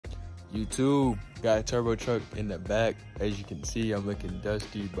YouTube, got a turbo truck in the back. As you can see, I'm looking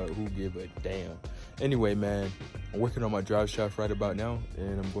dusty, but who give a damn? Anyway, man, I'm working on my drive shaft right about now,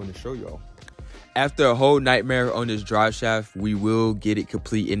 and I'm going to show y'all. After a whole nightmare on this drive shaft, we will get it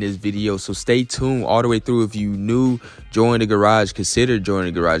complete in this video. So stay tuned all the way through. If you new, join the garage, consider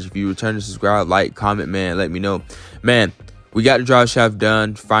joining the garage. If you return to subscribe, like, comment, man, let me know. Man, we got the drive shaft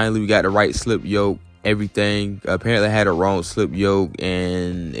done. Finally, we got the right slip yoke. Everything. Apparently I had a wrong slip yoke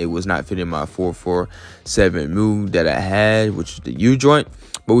and it was not fitting my 447 move that I had, which is the U joint,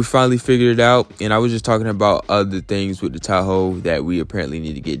 but we finally figured it out. And I was just talking about other things with the Tahoe that we apparently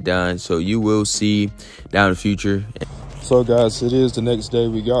need to get done, so you will see down in the future. So guys, it is the next day.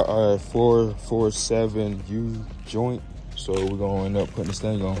 We got our 447 U joint, so we're gonna end up putting this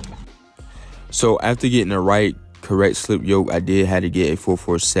thing on. So after getting the right correct slip yoke, I did have to get a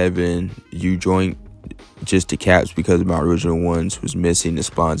 447 U joint, just the caps, because my original ones was missing the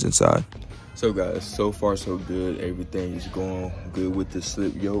spawns inside. So guys, so far so good. Everything is going good with the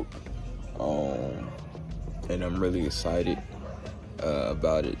slip yoke, and I'm really excited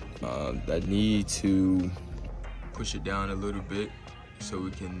about it. I need to push it down a little bit so we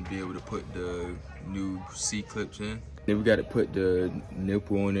can be able to put the new C clips in. Then we got to put the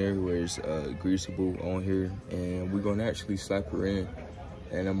nipple on there where it's greasable on here, and we're gonna actually slap her in,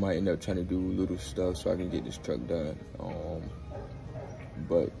 and I might end up trying to do little stuff so I can get this truck done.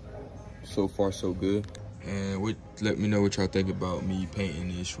 But so far so good. And let me know what y'all think about me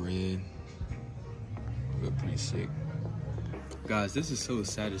painting this red. Look pretty sick, guys. This is so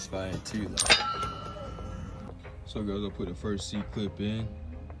satisfying too. So guys, I'll put the first C clip in.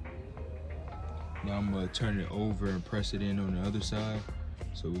 Now I'm gonna turn it over and press it in on the other side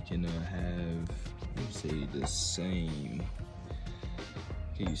so we can have, let's say, the same.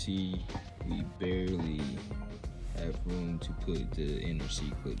 Can you see we barely have room to put the inner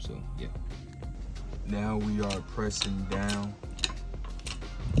C clip, so yeah. Now we are pressing down.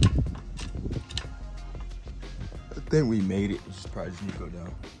 I think we made it. Just probably just need to go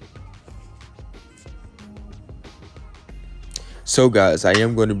down. So guys, I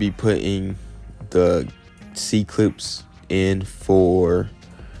am going to be putting the C clips in for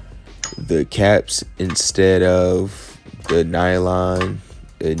the caps instead of the nylon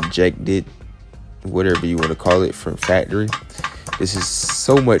injected, whatever you want to call it, from factory. This is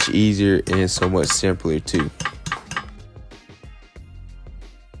so much easier and so much simpler too.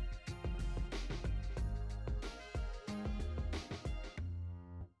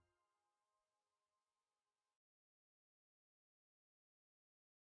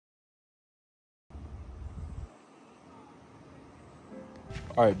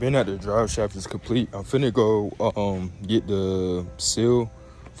 All right, being that the drive shaft is complete, I'm finna go get the seal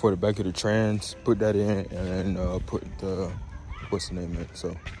for the back of the trans, put that in, and put the, what's the name of it?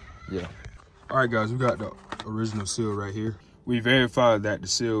 So yeah. All right guys, we got the original seal right here. We verified that the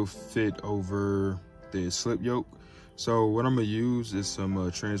seal fit over the slip yoke. So what I'm gonna use is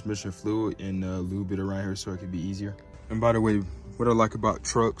some transmission fluid and lube it around here so it can be easier. And by the way, what I like about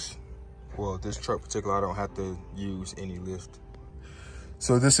trucks, well, this truck in particular, I don't have to use any lift.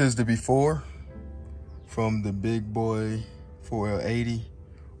 So this is the before, from the big boy 4L80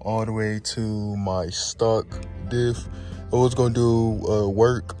 all the way to my stock diff. I was gonna do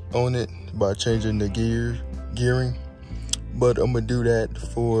work on it by changing the gearing, but I'm gonna do that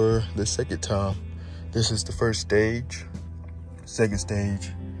for the second time. This is the first stage. Second stage,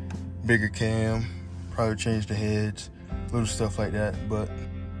 bigger cam, probably change the heads, little stuff like that. But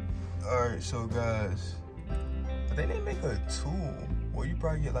all right, so guys, I think they make a tool. Well, you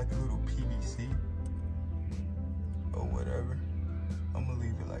probably get like a little PVC or whatever. I'm gonna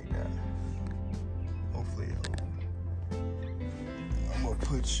leave it like that. Hopefully it holds. I'm gonna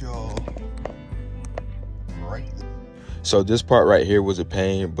put y'all right there. So this part right here was a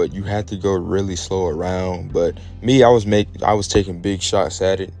pain, but you had to go really slow around. But me, I was taking big shots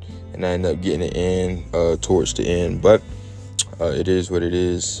at it, and I ended up getting it in towards the end. But it is what it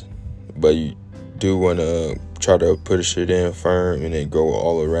is. But you do want to try to push it in firm and then go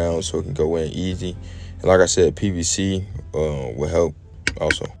all around so it can go in easy. And like I said, PVC will help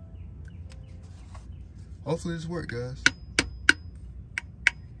also. Hopefully this works, guys.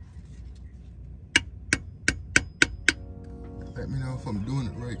 Let me know if I'm doing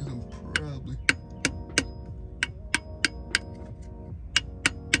it right, because I'm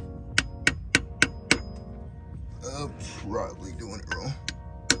probably doing it wrong.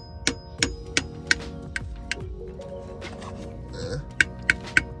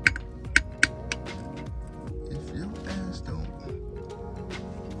 If your ass don't,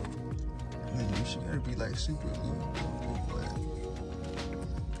 man, you should gotta be like super glue.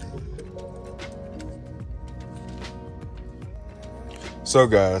 So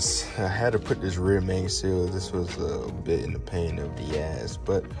guys, I had to put this rear main seal. This was a bit in the pain of the ass,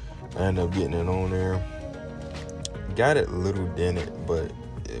 but I ended up getting it on there. Got it a little dented, but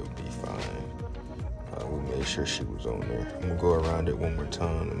it'll be fine. We made sure she was on there. I'm gonna go around it one more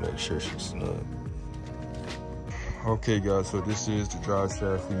time to make sure she's snug. Okay guys, so this is the drive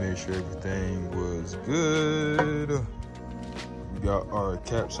shaft. We made sure everything was good. We got our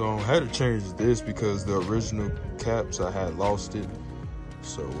caps on. I had to change this because the original caps, I had lost it.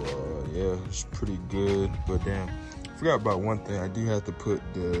 So yeah, it's pretty good. But damn, I forgot about one thing. I do have to put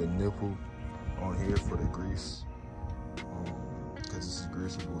the nipple on here for the grease. Because this is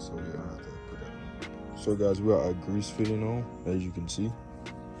greasable, so yeah, I have to put that on. So guys, we got our grease fitting on, as you can see.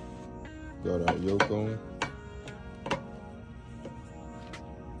 Got our yoke on.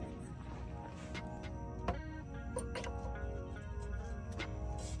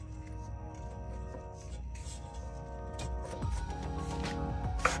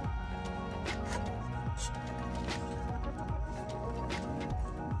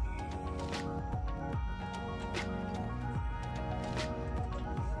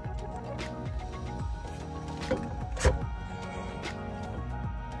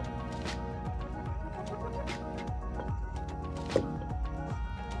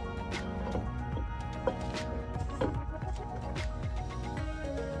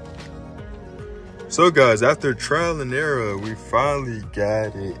 So guys, after trial and error, we finally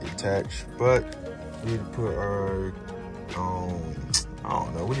got it attached, but we need to put our, I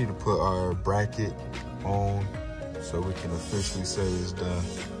don't know, we need to put our bracket on so we can officially say it's done.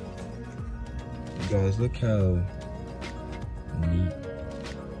 You guys, look how neat.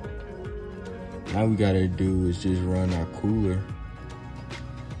 Now we gotta do is just run our cooler.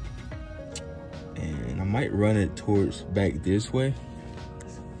 And I might run it towards back this way.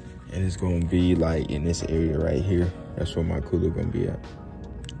 And it's gonna be like in this area right here. That's where my cooler gonna be at.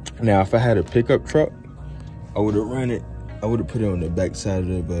 Now, if I had a pickup truck, I would have run it. I would have put it on the back side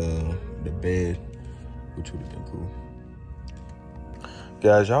of the bed, which would have been cool.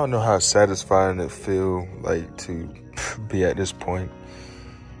 Guys, y'all know how satisfying it feel like to be at this point.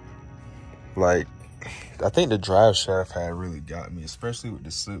 Like, I think the drive shaft had really got me, especially with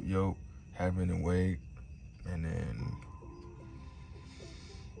the slip yoke having to wait, and then.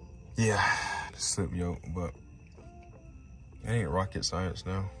 Yeah, the slip yoke, but it ain't rocket science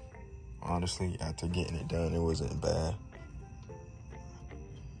now. Honestly, after getting it done, it wasn't bad.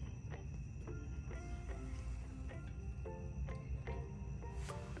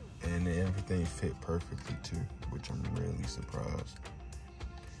 And everything fit perfectly too, which I'm really surprised.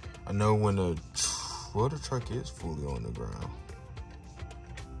 I know when the truck is fully on the ground.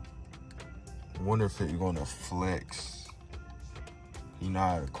 I wonder if it's gonna flex. You know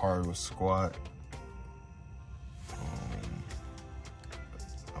how the car was squat.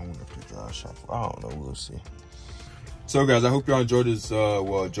 I wonder if the drive shaft, I don't know, we'll see. So guys, I hope y'all enjoyed this,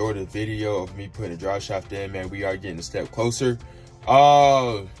 enjoyed the video of me putting the drive shaft in, man. We are getting a step closer.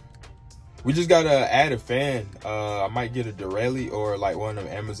 We just gotta add a fan. I might get a Durelli or like one of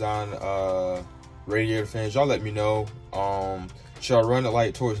them Amazon radiator fans. Y'all let me know. Should I run it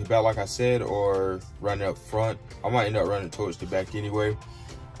like towards the back like I said, or run it up front? I might end up running it towards the back anyway.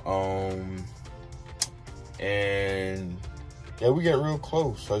 And yeah, we get real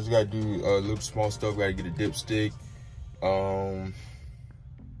close. So I just gotta do a little small stuff. Gotta get a dipstick.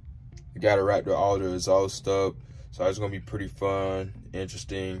 We gotta wrap all the exhaust stuff. So it's gonna be pretty fun,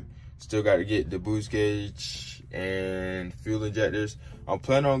 interesting. Still gotta get the boost gauge and fuel injectors. I'm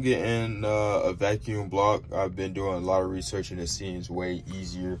planning on getting a vacuum block. I've been doing a lot of research and it seems way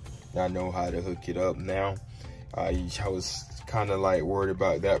easier. I know how to hook it up now. I was kind of like worried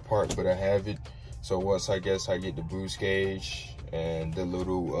about that part, but I have it. So once I guess I get the boost gauge and the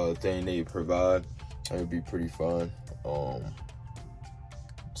little thing they provide, it'll be pretty fun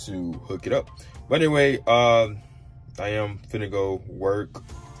to hook it up. But anyway, I am finna go work.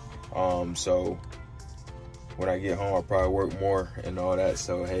 So when I get home, I'll probably work more and all that.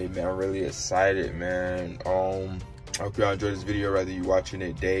 So hey man, I'm really excited, man. I hope y'all enjoyed this video, whether you're watching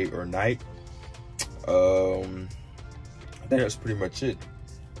it day or night. I think that's pretty much it.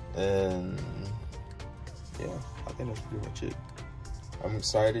 And yeah, I think that's pretty much it. I'm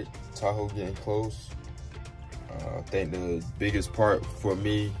excited. Tahoe getting close. I think the biggest part for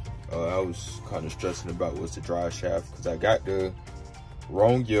me, I was kind of stressing about was the drive shaft, because I got the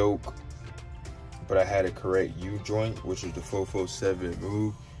wrong yoke, but I had a correct U-joint, which is the 447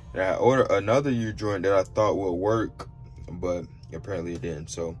 move. And I ordered another U-joint that I thought would work, but apparently it didn't.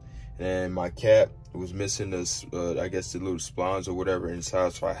 So, and my cap was missing this, I guess the little splines or whatever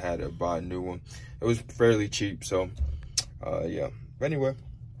inside, so I had to buy a new one. It was fairly cheap, so yeah. But anyway,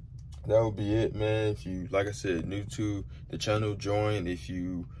 that would be it, man. If you, like I said, new to the channel, join. If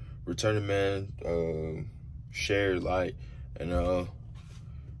you returning man, share, like, and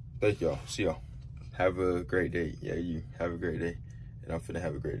thank y'all. See y'all. Have a great day. Yeah, you have a great day. And I'm finna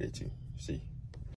have a great day too. See.